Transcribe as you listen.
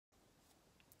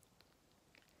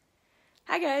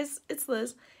Hi guys, it's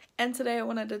Liz, and today I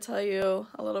wanted to tell you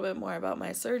a little bit more about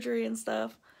my surgery and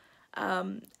stuff.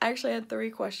 I actually had 3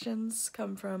 questions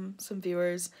come from some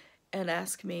viewers and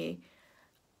ask me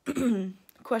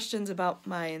questions about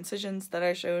my incisions that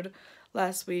I showed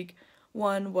last week.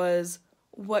 One was,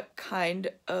 what kind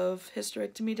of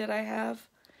hysterectomy did I have?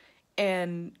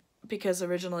 And because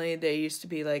originally they used to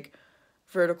be like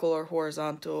vertical or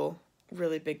horizontal,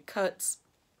 really big cuts,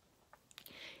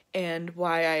 and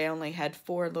why I only had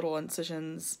 4 little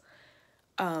incisions.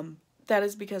 That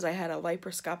is because I had a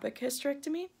laparoscopic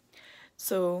hysterectomy.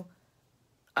 So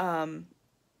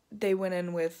they went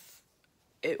in with,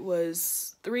 it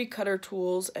was 3 cutter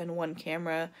tools and 1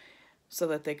 camera so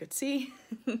that they could see.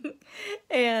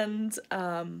 And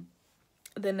then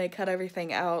they cut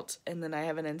everything out, and then I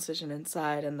have an incision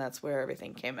inside, and that's where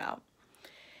everything came out.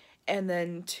 And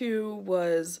then 2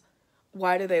 was,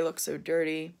 why do they look so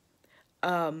dirty?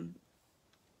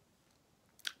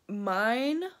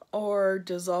 Mine are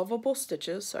dissolvable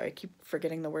stitches. Sorry, I keep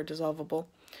forgetting the word dissolvable.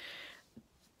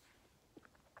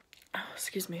 Oh,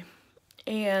 excuse me.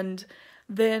 And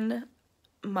then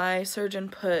my surgeon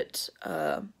put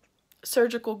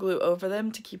surgical glue over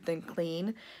them to keep them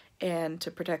clean and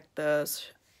to protect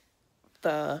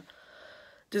the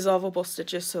dissolvable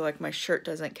stitches, so like my shirt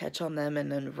doesn't catch on them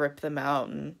and then rip them out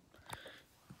and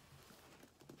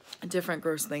different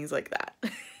gross things like that.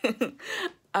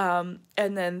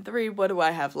 And then 3, what do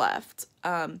I have left?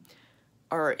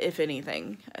 Or if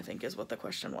anything, I think is what the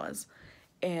question was.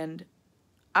 And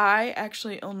I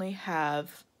actually only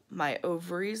have my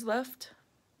ovaries left.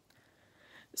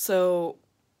 So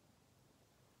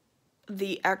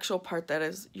the actual part that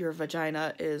is your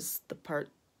vagina is the part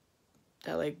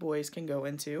that like boys can go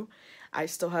into. I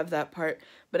still have that part,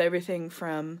 but everything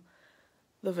from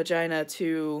the vagina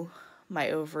to my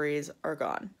ovaries are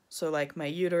gone. So like my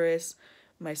uterus,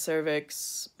 my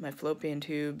cervix, my fallopian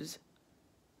tubes.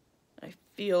 I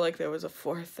feel like there was a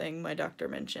 4th thing my doctor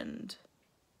mentioned,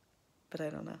 but I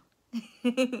don't know.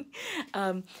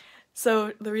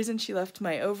 So the reason she left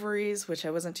my ovaries, which I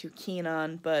wasn't too keen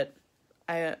on, but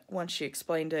once she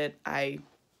explained it, I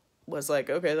was like,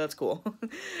 okay, that's cool.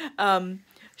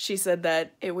 She said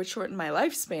that it would shorten my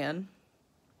lifespan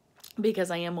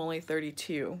because I am only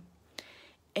 32.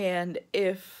 And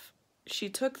if she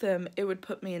took them, it would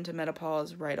put me into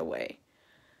menopause right away.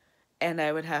 And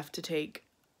I would have to take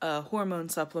a hormone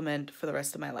supplement for the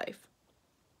rest of my life.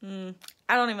 I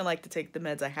don't even like to take the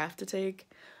meds I have to take,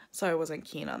 so I wasn't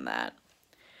keen on that.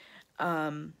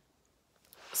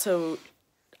 So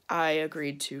I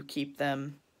agreed to keep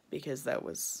them because that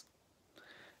was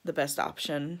the best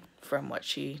option from what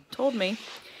she told me.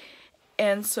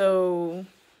 And so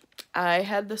I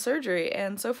had the surgery,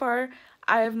 and so far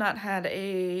I have not had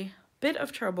a bit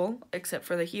of trouble except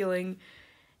for the healing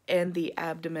and the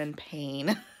abdomen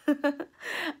pain.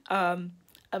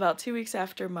 About 2 weeks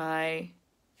after my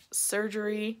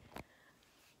surgery,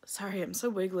 sorry, I'm so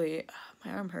wiggly,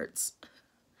 my arm hurts.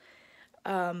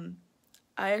 I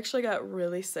actually got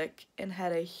really sick and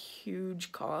had a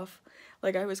huge cough.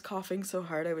 Like, I was coughing so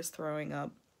hard I was throwing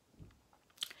up.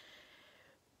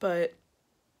 But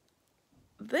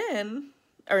then,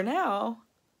 or now,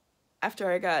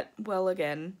 after I got well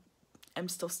again, I'm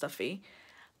still stuffy,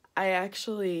 I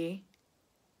actually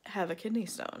have a kidney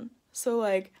stone. So,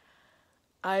 like,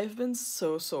 I've been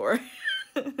so sore.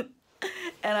 And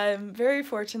I'm very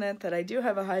fortunate that I do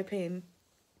have a high pain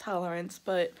tolerance,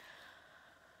 but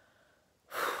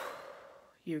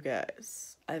you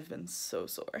guys, I've been so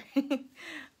sore.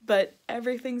 But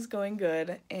everything's going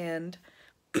good, and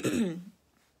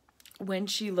when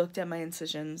she looked at my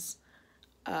incisions,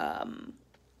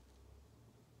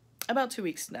 about 2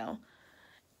 weeks now,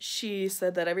 she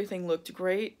said that everything looked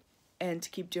great and to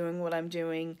keep doing what I'm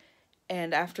doing,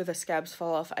 and after the scabs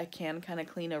fall off, I can kind of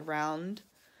clean around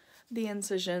the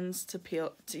incisions to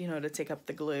peel, to take up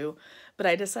the glue. But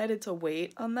I decided to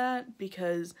wait on that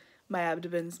because my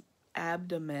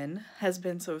abdomen has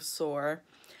been so sore.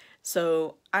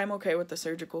 So I'm okay with the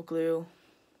surgical glue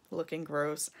looking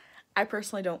gross. I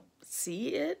personally don't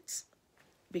see it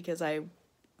because I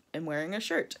am wearing a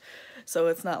shirt. So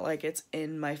it's not like it's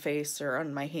in my face or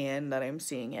on my hand that I'm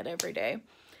seeing it every day.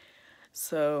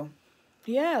 So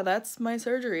yeah, that's my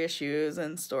surgery issues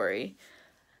and story.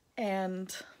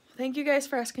 And thank you guys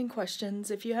for asking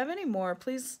questions. If you have any more,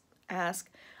 please ask.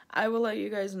 I will let you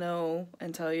guys know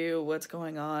and tell you what's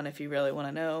going on if you really want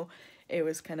to know. It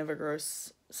was kind of a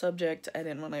gross subject. I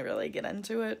didn't want to really get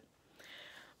into it.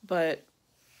 But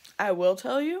I will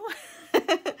tell you.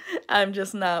 I'm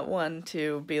just not one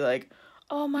to be like,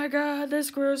 oh my god,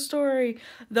 this gross story.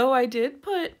 Though I did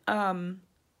put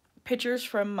pictures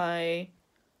from my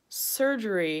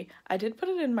surgery, I did put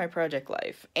it in my project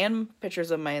life and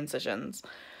pictures of my incisions.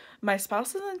 My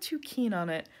spouse isn't too keen on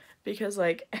it because,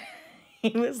 like,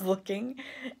 he was looking,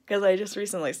 because I just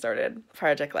recently started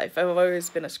project life. I've always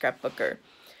been a scrapbooker.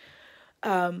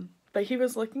 But he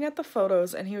was looking at the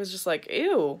photos and he was just like,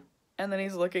 ew. And then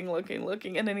he's looking,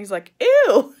 and then he's like,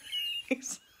 ew.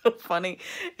 He's so funny.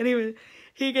 And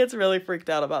he gets really freaked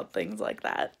out about things like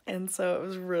that. And so it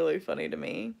was really funny to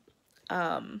me.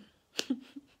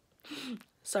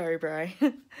 Sorry, Bri.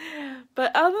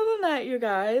 But other than that, you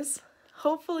guys,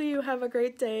 hopefully you have a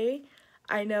great day.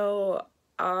 I know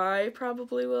I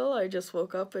probably will. I just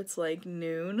woke up. It's like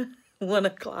noon, 1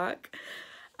 o'clock.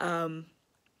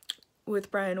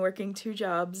 With Brian working 2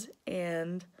 jobs,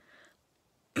 and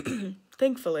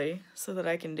thankfully, so that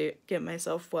I can get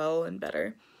myself well and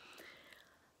better.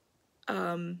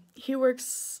 He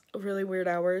works really weird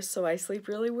hours, so I sleep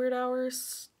really weird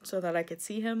hours so that I could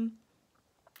see him.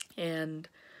 And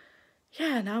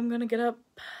yeah, now I'm gonna get up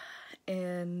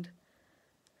and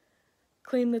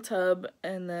clean the tub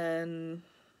and then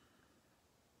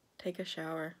take a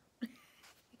shower.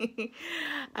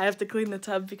 I have to clean the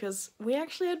tub because we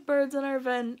actually had birds in our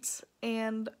vents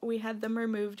and we had them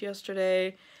removed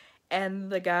yesterday, and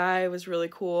the guy was really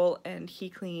cool and he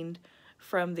cleaned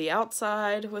from the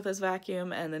outside with his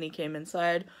vacuum, and then he came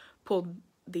inside, pulled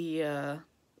the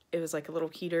it was like a little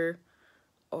heater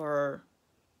or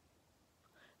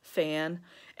fan,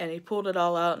 and he pulled it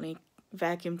all out and he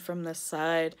vacuumed from the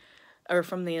side, or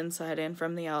from the inside and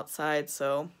from the outside.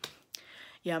 So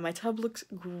yeah, my tub looks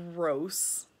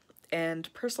gross,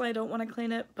 and personally I don't want to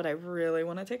clean it, but I really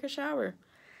want to take a shower.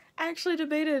 I actually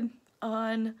debated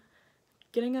on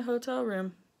getting a hotel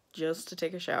room just to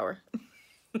take a shower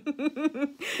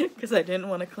because I didn't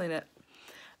want to clean it.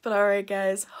 But alright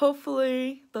guys,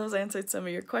 hopefully those answered some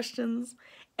of your questions,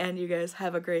 and you guys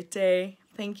have a great day.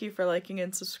 Thank you for liking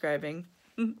and subscribing.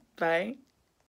 Bye.